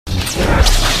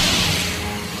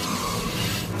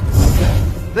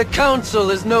The Council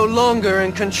is no longer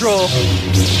in control. We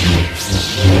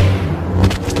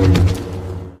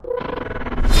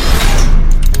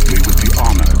would be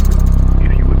honored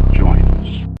if you would join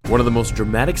us. One of the most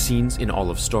dramatic scenes in all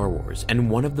of Star Wars, and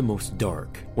one of the most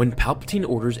dark, when Palpatine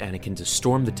orders Anakin to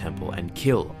storm the temple and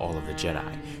kill all of the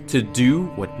Jedi, to do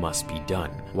what must be done.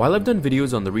 While I've done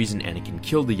videos on the reason Anakin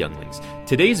killed the younglings,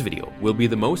 today's video will be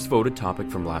the most voted topic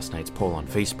from last night's poll on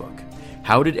Facebook.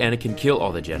 How did Anakin kill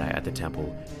all the Jedi at the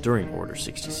temple during Order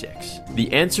 66?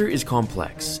 The answer is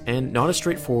complex, and not as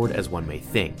straightforward as one may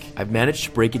think. I've managed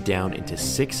to break it down into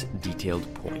 6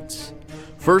 detailed points.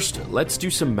 First, let's do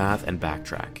some math and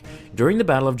backtrack. During the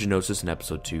Battle of Geonosis in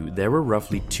Episode 2, there were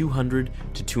roughly 200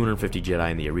 to 250 Jedi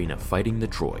in the arena fighting the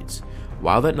droids.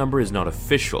 While that number is not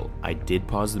official, I did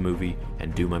pause the movie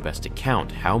and do my best to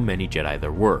count how many Jedi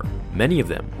there were. Many of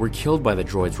them were killed by the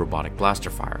droids' robotic blaster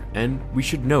fire, and we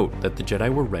should note that the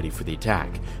Jedi were ready for the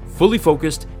attack, fully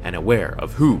focused and aware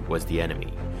of who was the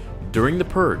enemy. During the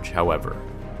Purge, however,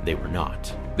 they were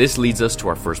not. This leads us to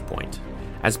our first point.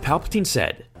 As Palpatine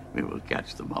said, "We will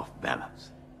catch them off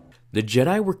balance." the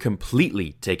Jedi were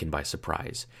completely taken by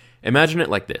surprise. Imagine it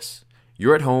like this.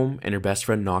 You're at home and your best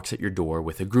friend knocks at your door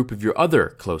with a group of your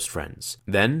other close friends.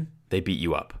 Then they beat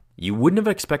you up. You wouldn't have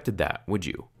expected that, would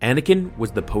you? Anakin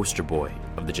was the poster boy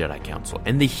of the Jedi Council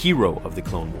and the hero of the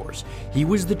Clone Wars. He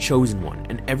was the chosen one,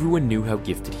 and everyone knew how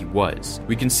gifted he was.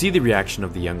 We can see the reaction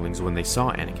of the younglings when they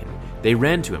saw Anakin. They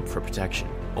ran to him for protection,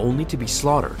 only to be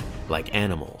slaughtered like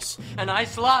animals. And I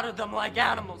slaughtered them like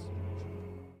animals.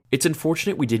 It's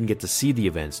unfortunate we didn't get to see the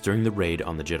events during the raid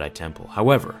on the Jedi Temple.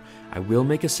 However, I will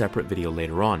make a separate video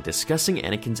later on discussing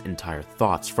Anakin's entire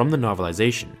thoughts from the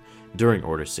novelization during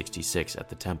Order 66 at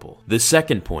the temple. The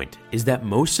second point is that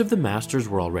most of the Masters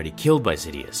were already killed by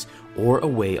Sidious or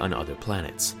away on other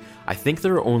planets. I think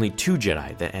there are only 2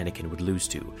 Jedi that Anakin would lose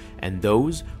to, and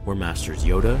those were Masters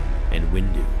Yoda and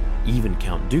Windu. Even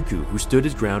Count Dooku, who stood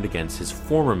his ground against his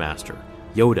former master,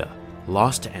 Yoda,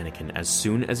 lost to Anakin as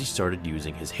soon as he started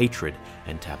using his hatred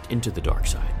and tapped into the dark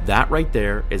side. That right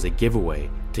there is a giveaway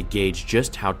to gauge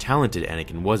just how talented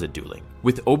Anakin was at dueling.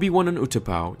 With Obi-Wan on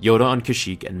Utapau, Yoda on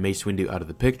Kashyyyk, and Mace Windu out of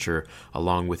the picture,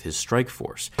 along with his strike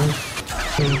force,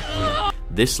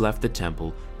 this left the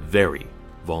temple very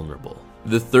vulnerable.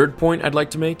 The third point I'd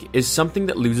like to make is something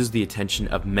that loses the attention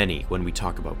of many when we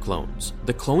talk about clones.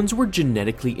 The clones were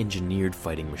genetically engineered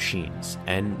fighting machines,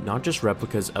 and not just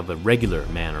replicas of a regular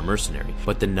man or mercenary,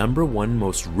 but the #1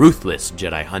 most ruthless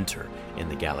Jedi hunter in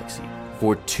the galaxy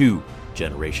for 2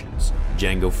 generations.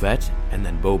 Jango Fett and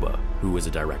then Boba, who was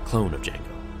a direct clone of Jango.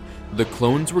 The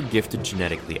clones were gifted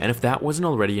genetically, and if that wasn't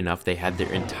already enough, they had their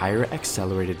entire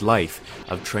accelerated life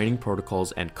of training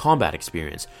protocols and combat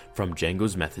experience from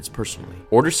Jango's methods personally.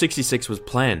 Order 66 was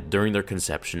planned during their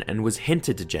conception and was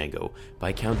hinted to Jango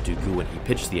by Count Dooku when he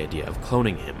pitched the idea of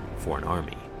cloning him for an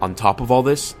army. On top of all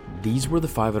this, these were the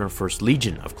 501st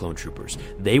Legion of clone troopers.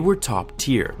 They were top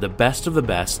tier, the best of the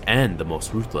best, and the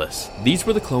most ruthless. These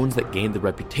were the clones that gained the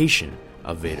reputation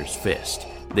of Vader's Fist.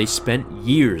 They spent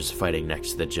years fighting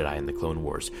next to the Jedi in the Clone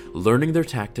Wars, learning their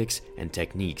tactics and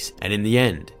techniques, and in the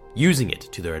end, using it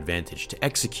to their advantage to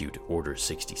execute Order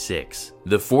 66.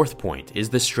 The fourth point is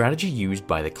the strategy used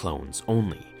by the clones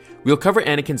only. We'll cover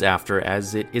Anakin's after,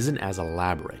 as it isn't as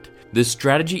elaborate. The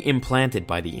strategy implanted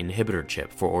by the inhibitor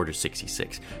chip for Order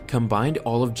 66 combined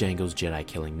all of Jango's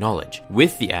Jedi-killing knowledge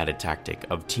with the added tactic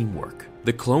of teamwork.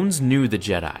 The clones knew the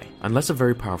Jedi, unless a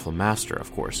very powerful master,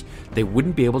 of course, they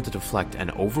wouldn't be able to deflect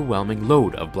an overwhelming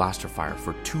load of blaster fire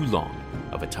for too long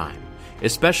of a time,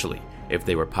 especially if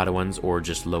they were Padawans or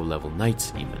just low-level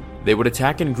knights even. They would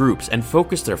attack in groups and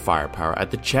focus their firepower at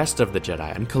the chest of the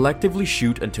Jedi and collectively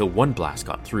shoot until one blast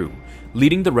got through,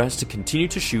 leading the rest to continue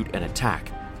to shoot and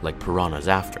attack like piranhas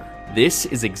after. This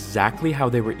is exactly how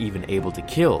they were even able to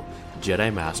kill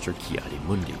Jedi Master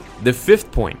Ki-Adi-Mundi. The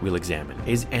fifth point we'll examine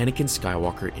is Anakin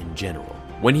Skywalker in general.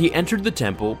 When he entered the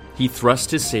temple, he thrust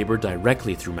his saber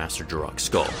directly through Master Jurok's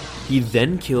skull. He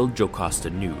then killed Jocasta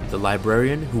Nu, the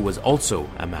librarian who was also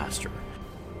a master.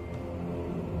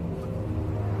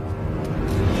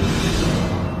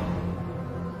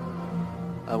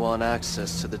 I want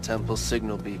access to the temple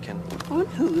signal beacon On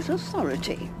whose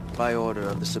authority? by order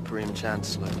of the Supreme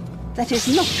Chancellor. That is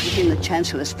not within the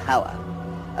Chancellor's power.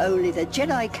 Only the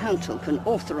Jedi Council can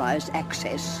authorize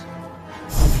access.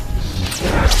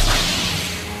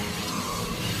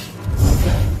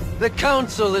 The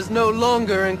Council is no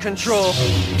longer in control.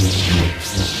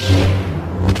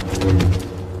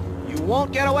 You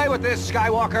won't get away with this,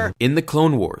 Skywalker! In the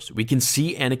Clone Wars, we can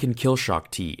see Anakin kill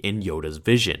Shaak Ti in Yoda's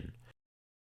vision.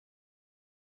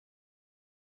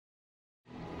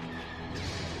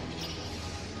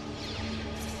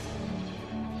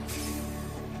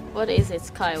 What is it,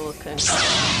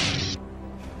 Skywalker?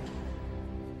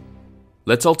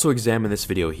 Let's also examine this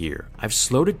video here. I've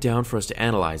slowed it down for us to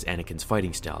analyze Anakin's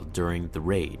fighting style during the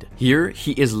raid. Here,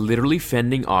 he is literally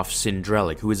fending off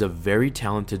Sindrellig, who is a very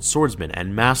talented swordsman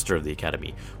and master of the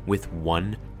Academy, with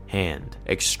one hand,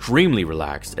 extremely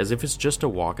relaxed as if it's just a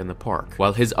walk in the park,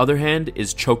 while his other hand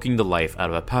is choking the life out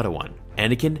of a Padawan.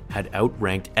 Anakin had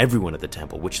outranked everyone at the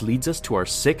temple, which leads us to our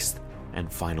sixth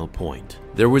and final point.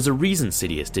 There was a reason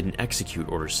Sidious didn't execute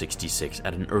Order 66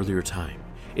 at an earlier time.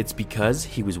 It's because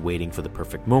he was waiting for the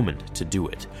perfect moment to do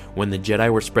it, when the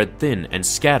Jedi were spread thin and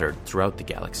scattered throughout the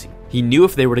galaxy. He knew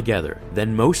if they were together,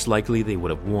 then most likely they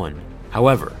would have won.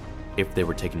 However, if they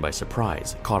were taken by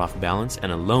surprise, caught off balance,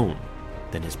 and alone,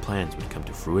 then his plans would come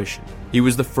to fruition. He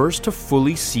was the first to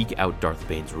fully seek out Darth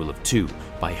Bane's rule of two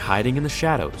by hiding in the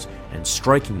shadows and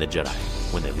striking the Jedi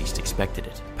when they least expected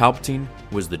it. Palpatine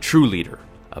was the true leader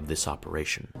of this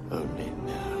operation. Only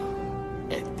now,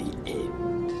 at the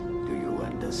end, do you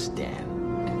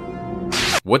understand?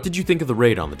 What did you think of the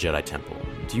raid on the Jedi Temple?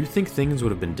 Do you think things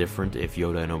would have been different if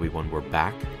Yoda and Obi-Wan were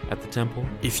back at the temple?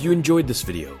 If you enjoyed this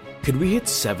video, could we hit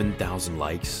 7,000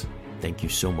 likes? Thank you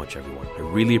so much, everyone. I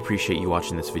really appreciate you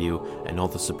watching this video and all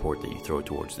the support that you throw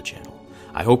towards the channel.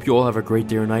 I hope you all have a great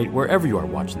day or night wherever you are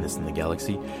watching this in the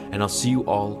galaxy, and I'll see you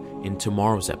all in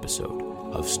tomorrow's episode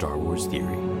of Star Wars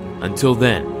Theory. Until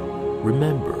then,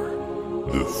 remember,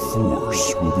 the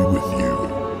Force will be with you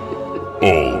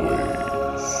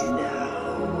always.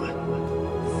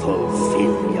 Now,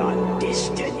 fulfill